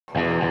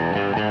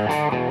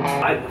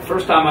The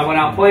first time I went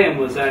out playing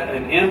was at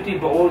an empty,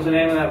 but what was the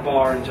name of that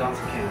bar in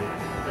Johnson County?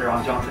 Or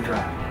on Johnson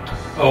Drive?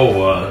 Oh,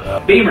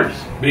 Beamers.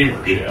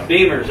 Beamers, yeah.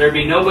 Beamers. There'd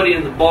be nobody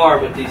in the bar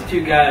but these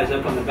two guys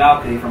up on the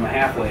balcony from a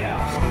halfway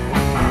house.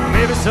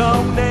 Maybe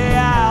someday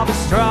I'll be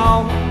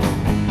strong.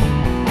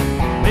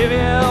 Maybe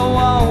I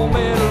won't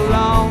be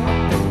long.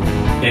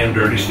 And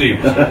Dirty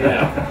Stevens.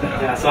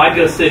 Yeah. So I'd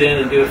go sit in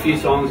and do a few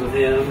songs with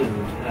him,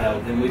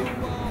 and then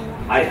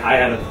I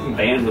had a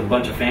band with a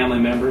bunch of family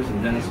members,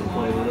 and Dennis would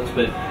play with us.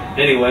 But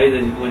anyway,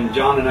 then when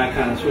John and I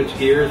kind of switched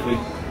gears, we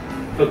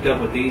hooked up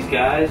with these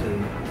guys,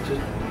 and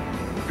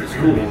it's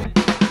cool.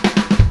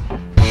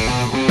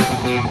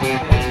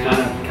 It's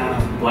kind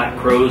of Black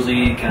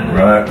Crowsy, kind of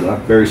right,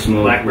 blackberry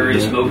smoke,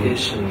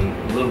 smokish,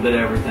 and a little bit of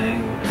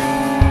everything.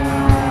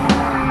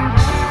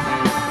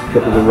 A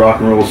couple of the rock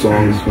and roll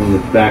songs from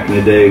back in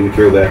the day we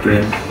throw back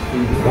in.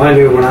 Well, I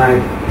knew when I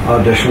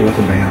auditioned with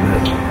the band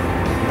that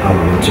I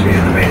wanted to be in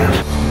the band.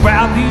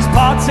 Round these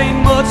parts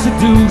ain't much to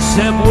do,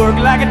 except work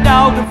like a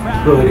dog to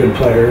fry. Really good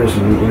players,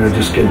 and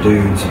just good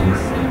dudes, and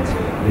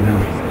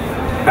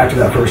after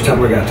that first time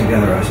we got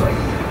together, I was like,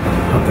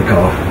 up the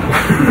call.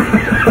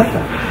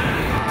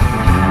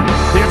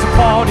 There's a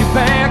party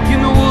back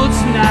in the woods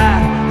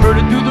tonight. Heard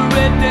it through the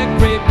redneck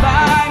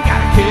grapevine.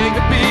 Got a keg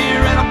of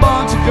beer and a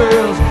bunch of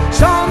girls.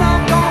 Sure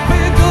enough, gonna be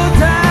a good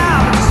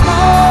time. It's a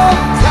small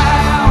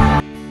town.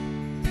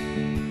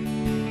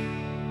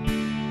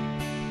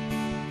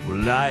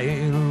 Well, I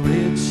ain't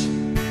rich,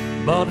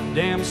 but I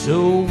damn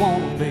sure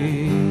wanna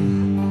be.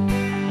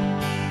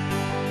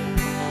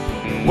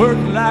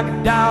 Working like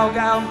a dog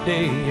all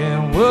day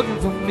and working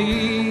for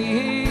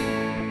me.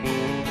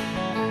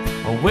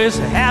 I wish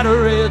I had a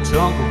rich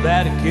uncle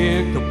that had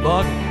kicked the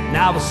bucket.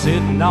 Now we're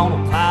sitting on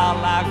a pile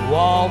like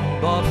Walton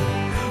butter.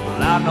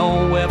 Well, I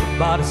know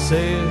everybody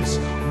says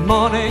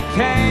money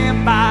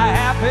can't buy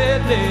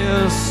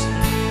happiness.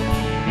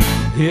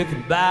 It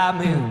can buy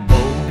me a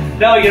boat.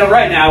 No,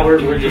 right now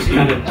we're just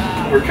kind of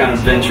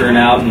venturing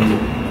out and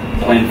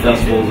playing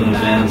festivals and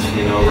events,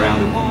 around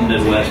the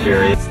Midwest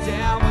area.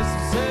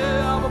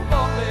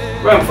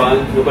 We're having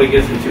fun. Nobody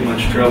gets in too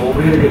much trouble.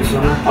 We had a good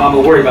summer.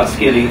 I'm worried about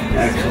Skinny,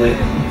 actually.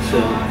 So,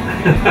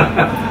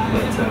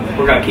 but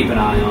we're gonna keep an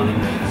eye on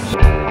him.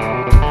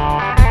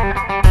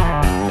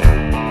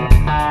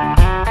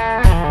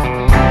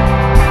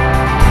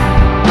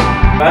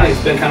 I think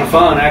it's been kind of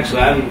fun,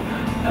 actually.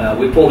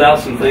 We pulled out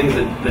some things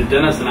that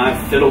Dennis and I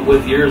fiddled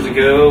with years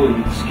ago,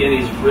 and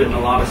Skinny's written a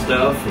lot of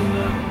stuff,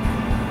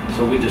 and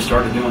so we just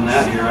started doing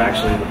that here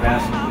actually the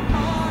past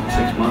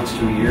 6 months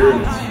to a year,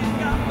 and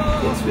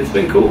it's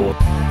been cool.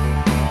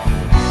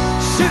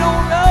 She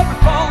don't love me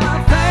for the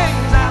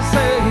things I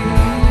say.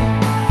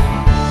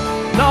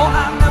 No,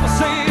 I never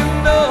say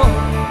no.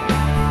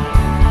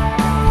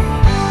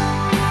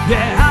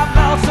 Yeah, I've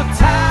lost a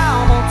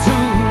time or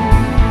two,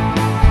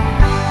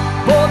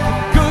 but the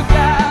good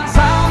guys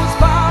always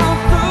fall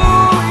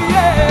through.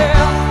 Yeah,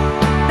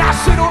 now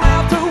she don't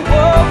have to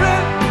worry.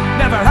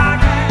 Never I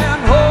can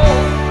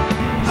hold.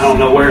 I don't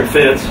know where it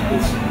fits.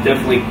 It's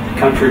definitely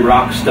country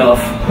rock stuff.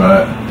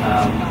 Right.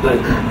 But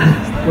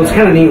well, it's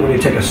kind of neat when you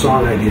take a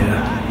song idea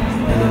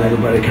and then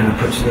everybody kind of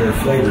puts their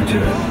flavor to it,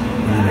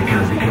 and then it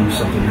kind of becomes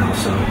something else.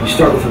 So you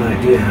start with an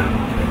idea,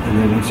 and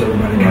then once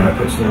everybody kind of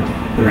puts their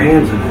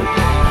hands in it.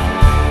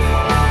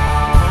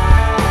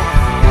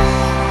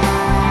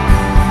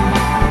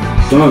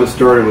 Some of it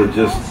started with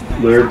just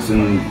lyrics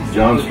and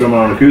John strumming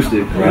on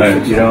acoustic, right?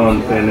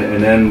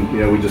 And then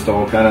we just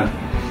all kind of,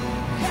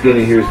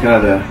 Skinny here is kind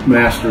of the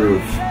master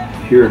of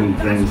hearing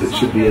things that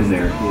should be in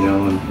there,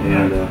 and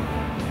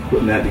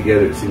putting that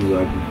together, it seems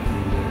like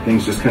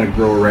things just kind of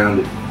grow around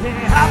it.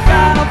 I've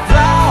got a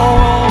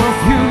flower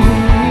with you.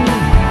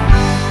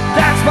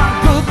 That's why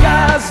good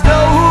guys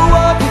know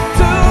what to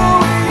do.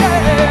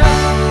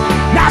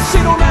 Yeah. Now she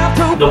don't have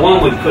to. the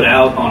one we put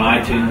out on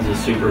iTunes is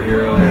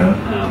Superhero. Yeah.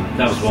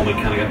 That was when we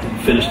kind of got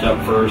finished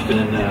up first, and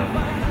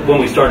then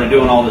when we started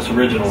doing all this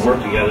original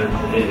work together,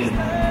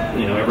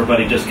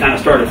 everybody just kind of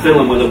started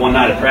fiddling with it one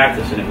night at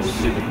practice, and it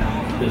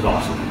was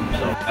awesome.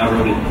 So I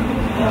wrote it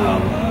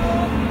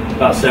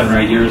about 7 or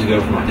 8 years ago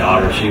for my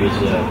daughter.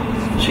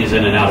 She's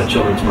in and out of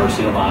Children's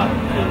Mercy a lot,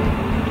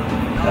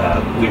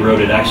 and we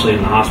wrote it actually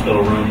in the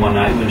hospital room one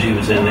night when she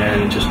was in there,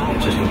 and it's just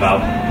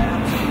about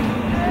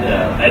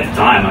at the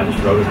time I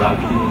just wrote it about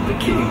the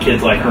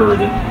kids like her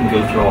that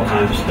go through all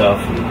kinds of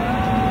stuff, and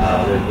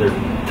they're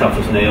tough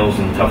as nails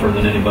and tougher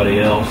than anybody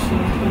else,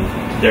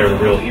 and they're the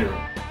real hero.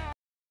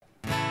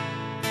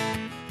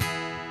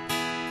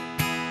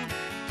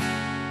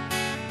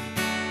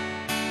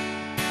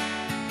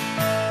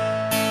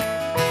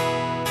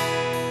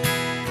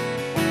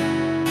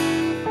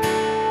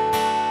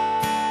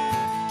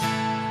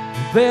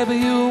 Baby,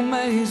 you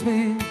amaze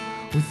me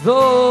with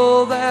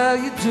all that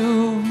you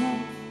do.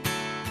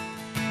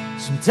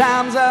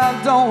 Sometimes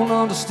I don't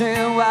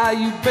understand why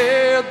you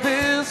bear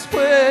this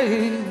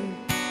way.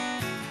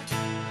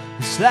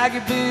 It's like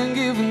you've been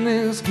given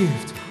this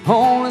gift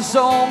only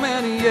so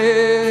many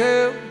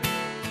years.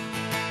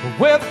 But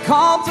where there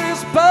comes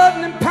this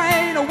burden and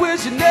pain, I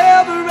wish you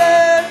never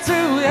had to.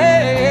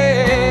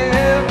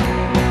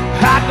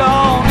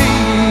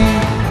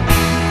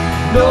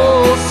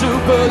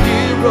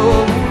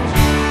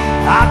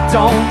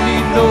 don't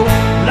need no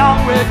long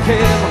red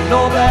cape or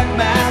no black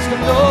mask or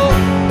no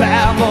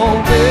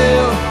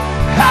Batmobile.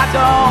 I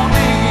don't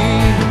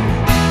need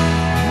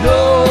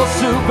no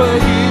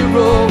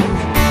superheroes.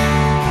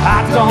 I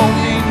don't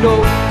need no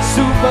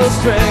super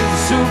strength,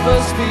 super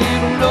speed,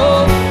 or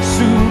no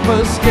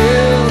super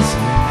skills.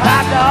 I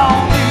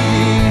don't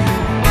need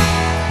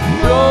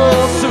no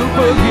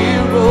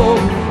superhero.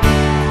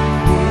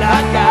 Well, I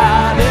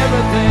got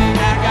everything,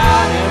 I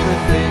got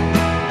everything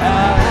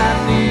I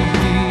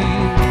need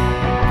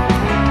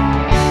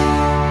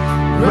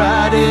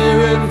right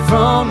here in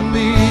front of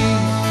me.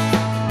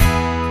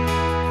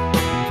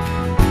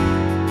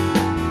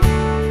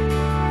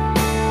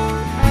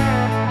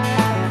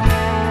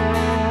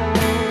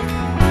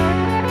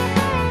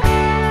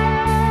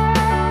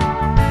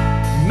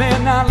 May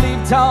not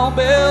leave tall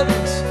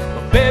buildings,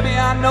 but baby,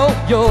 I know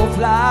you'll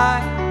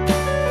fly.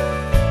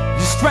 Your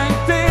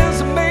strength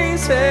is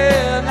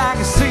amazing, I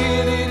can see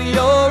it in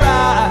your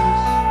eyes.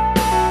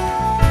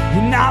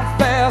 You're not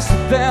faster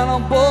than a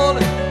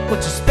bullet, but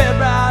you sped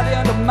right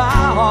into my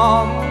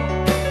heart.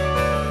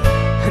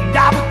 And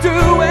I would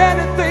do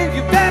anything,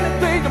 give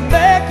anything to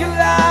make your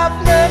life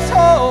less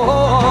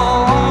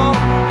hard.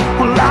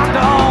 Well, I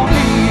don't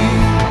need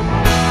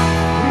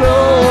no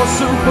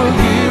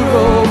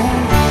superhero.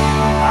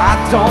 I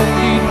don't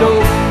need no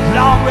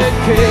long red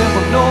cape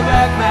or no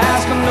black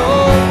mask or no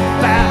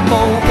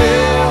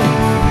Batmobile.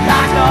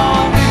 I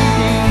don't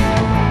need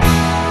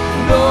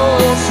no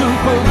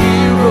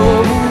superhero.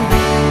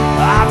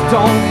 I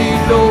don't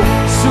need no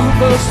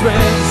super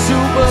strength,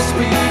 super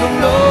speed or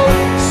no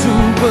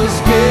super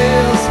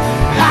skills.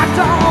 I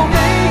don't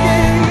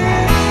need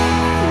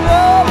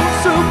no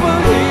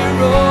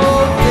superhero.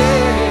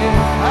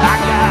 Yeah, I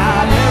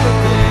got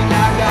everything,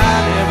 I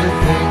got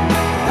everything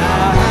I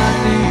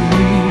need.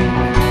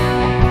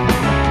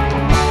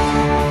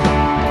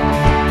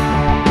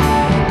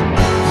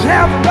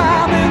 Whenever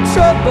I'm in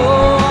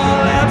trouble,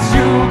 that's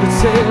you that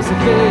says the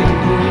hey.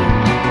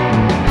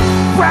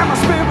 When my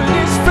spirit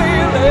is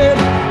failing,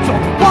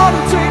 you're the one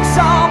who takes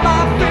all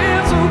my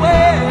fears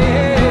away.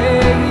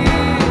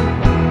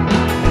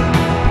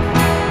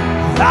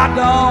 I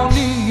don't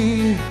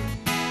need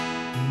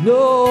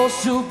no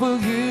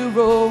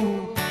superhero.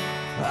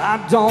 I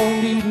don't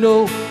need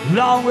no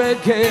long red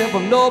cape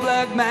or no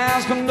black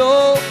mask or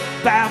no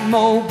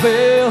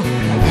Batmobile.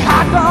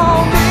 I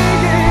don't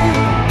need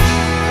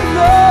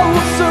no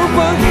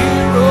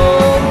superhero,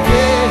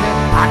 yeah.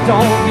 I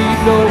don't need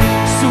no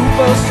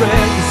super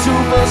strength,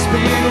 super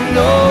speed, or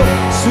no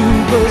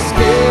super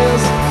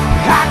skills.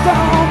 I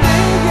don't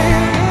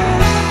need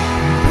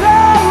no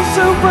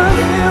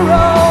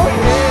superhero,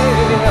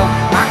 yeah.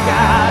 I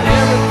got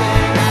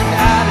everything, I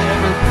got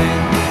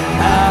everything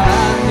I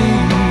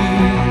need.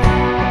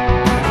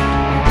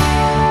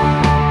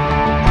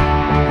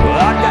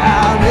 I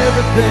got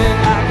everything,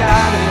 I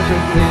got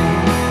everything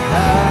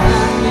I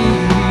need.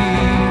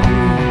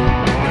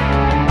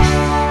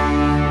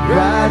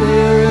 Right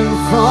here in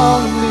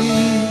front of me.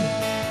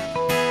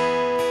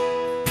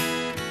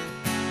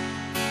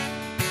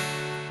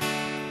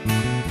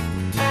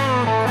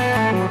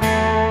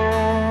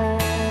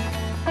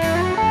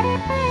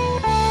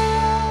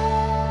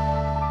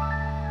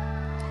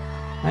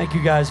 Thank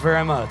you guys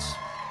very much.